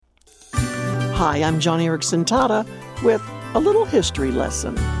Hi, I'm Joni Eareckson Tada with a little history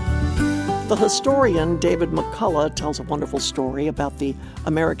lesson. The historian David McCullough tells a wonderful story about the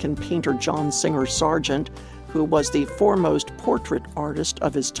American painter John Singer Sargent, who was the foremost portrait artist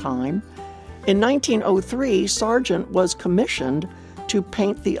of his time. In 1903, Sargent was commissioned to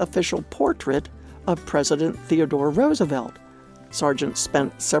paint the official portrait of President Theodore Roosevelt. Sargent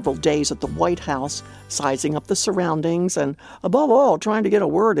spent several days at the White House sizing up the surroundings and, above all, trying to get a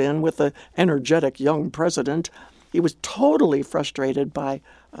word in with the energetic young president. He was totally frustrated by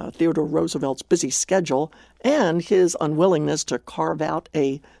Theodore Roosevelt's busy schedule and his unwillingness to carve out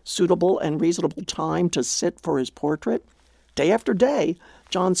a suitable and reasonable time to sit for his portrait. Day after day,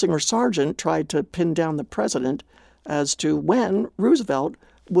 John Singer Sargent tried to pin down the president as to when Roosevelt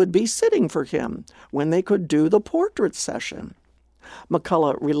would be sitting for him, when they could do the portrait session.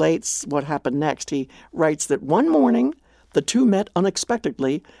 McCullough relates what happened next. He writes that one morning, the two met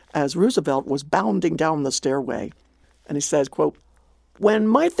unexpectedly as Roosevelt was bounding down the stairway. And he says, quote, "When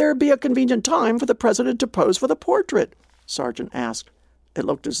might there be a convenient time for the president to pose for the portrait?" Sargent asked. It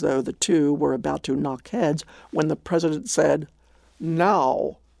looked as though the two were about to knock heads when the president said,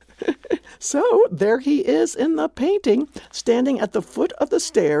 "Now." So there he is in the painting, standing at the foot of the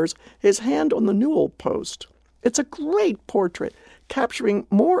stairs, his hand on the newel post. It's a great portrait, capturing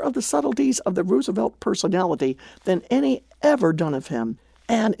more of the subtleties of the Roosevelt personality than any ever done of him,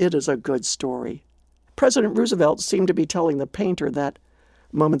 and it is a good story. President Roosevelt seemed to be telling the painter that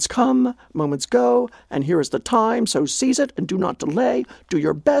moments come, moments go, and here is the time, so seize it and do not delay. Do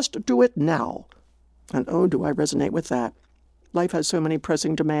your best, do it now. And oh, do I resonate with that. Life has so many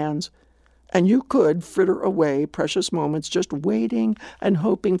pressing demands, and you could fritter away precious moments just waiting and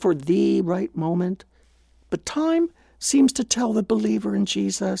hoping for the right moment. But time seems to tell the believer in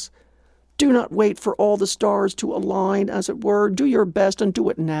Jesus, do not wait for all the stars to align, as it were. Do your best and do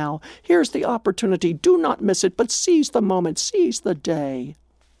it now. Here's the opportunity. Do not miss it, but seize the moment, seize the day.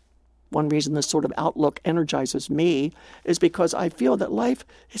 One reason this sort of outlook energizes me is because I feel that life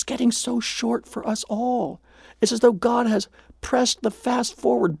is getting so short for us all. It's as though God has pressed the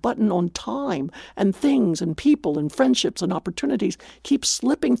fast-forward button on time, and things and people and friendships and opportunities keep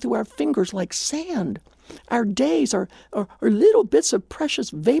slipping through our fingers like sand. Our days are little bits of precious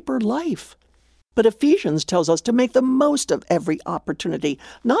vapor life. But Ephesians tells us to make the most of every opportunity,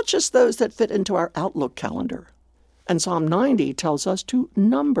 not just those that fit into our Outlook calendar. And Psalm 90 tells us to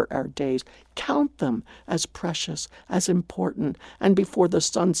number our days, count them as precious, as important, and before the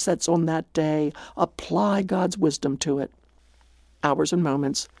sun sets on that day, apply God's wisdom to it. Hours and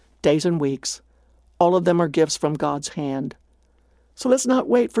moments, days and weeks, all of them are gifts from God's hand. So let's not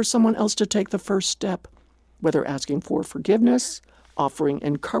wait for someone else to take the first step, whether asking for forgiveness, offering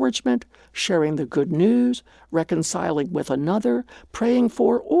encouragement, sharing the good news, reconciling with another, praying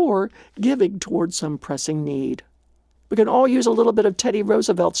for, or giving towards some pressing need. We can all use a little bit of Teddy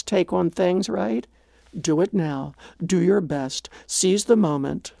Roosevelt's take on things, right? Do it now. Do your best. Seize the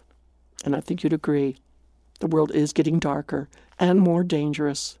moment. And I think you'd agree. The world is getting darker and more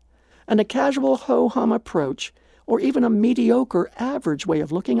dangerous. And a casual ho-hum approach, or even a mediocre average way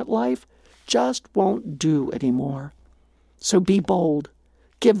of looking at life, just won't do anymore. So be bold.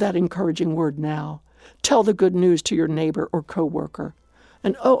 Give that encouraging word now. Tell the good news to your neighbor or coworker.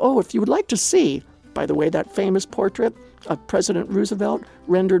 And if you would like to see, by the way, that famous portrait of President Roosevelt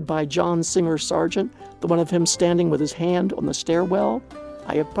rendered by John Singer Sargent, the one of him standing with his hand on the stairwell,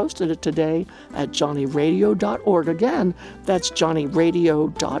 I have posted it today at johnnyradio.org. Again, that's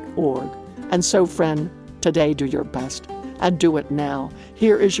johnnyradio.org. And so, friend, today do your best. And do it now.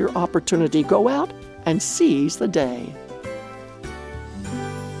 Here is your opportunity. Go out and seize the day.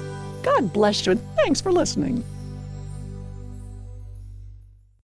 God bless you, and thanks for listening.